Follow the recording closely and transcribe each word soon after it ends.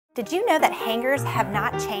Did you know that hangers have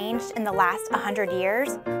not changed in the last 100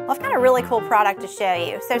 years? Well, I've got a really cool product to show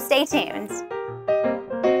you, so stay tuned.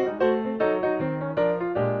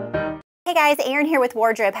 Hey guys, Erin here with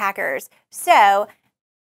Wardrobe Hackers. So,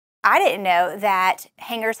 I didn't know that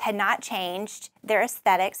hangers had not changed their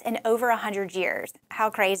aesthetics in over 100 years. How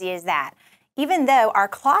crazy is that? Even though our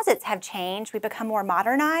closets have changed, we've become more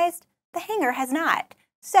modernized, the hanger has not.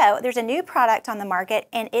 So there's a new product on the market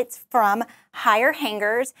and it's from Higher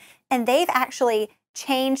Hangers, and they've actually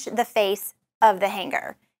changed the face of the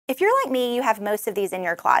hanger. If you're like me, you have most of these in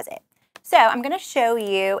your closet. So I'm going to show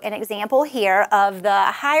you an example here of the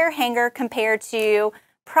Higher Hanger compared to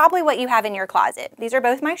probably what you have in your closet. These are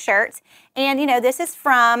both my shirts, and this is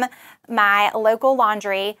from my local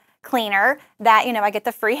laundry cleaner that I get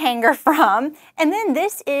the free hanger from. And then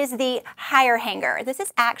this is the Higher Hanger. This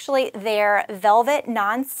is actually their velvet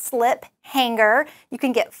non-slip hanger. You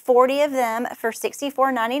can get 40 of them for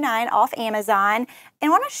 $64.99 off Amazon. And I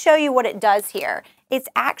want to show you what it does here. It's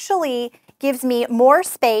actually gives me more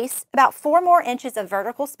space, about 4 more inches of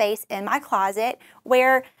vertical space in my closet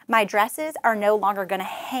where my dresses are no longer going to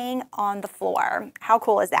hang on the floor. How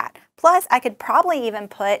cool is that? Plus, I could probably even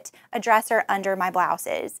put a dresser under my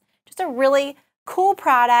blouses. Just a really cool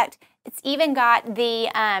product. It's even got the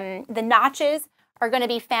notches are going to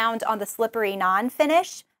be found on the slippery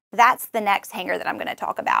non-finish. That's the next hanger that I'm going to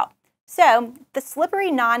talk about. So the slippery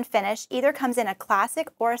non-finish either comes in a classic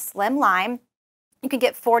or a slim line. You can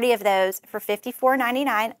get 40 of those for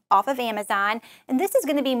 $54.99 off of Amazon. And this is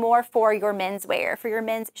going to be more for your menswear, for your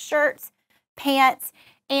men's shirts, pants,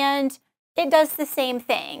 and it does the same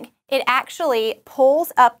thing. It actually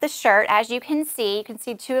pulls up the shirt, as you can see. You can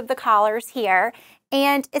see 2 of the collars here,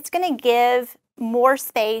 and it's going to give more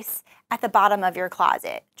space at the bottom of your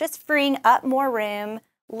closet, just freeing up more room,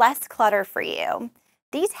 less clutter for you.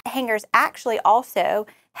 These hangers actually also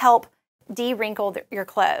help de-wrinkle your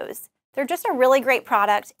clothes. They're just a really great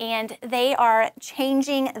product, and they are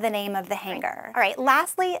changing the name of the hanger. All right,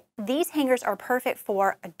 lastly, these hangers are perfect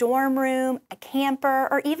for a dorm room, a camper,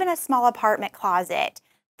 or even a small apartment closet.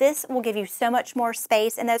 This will give you so much more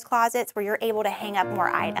space in those closets where you're able to hang up more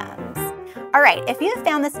items. All right, if you have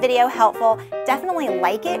found this video helpful, definitely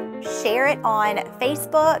like it, share it on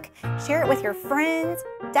Facebook, share it with your friends.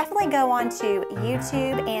 Definitely go on to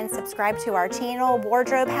YouTube and subscribe to our channel,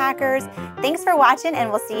 Wardrobe Hackers. Thanks for watching, and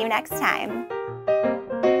we'll see you next time.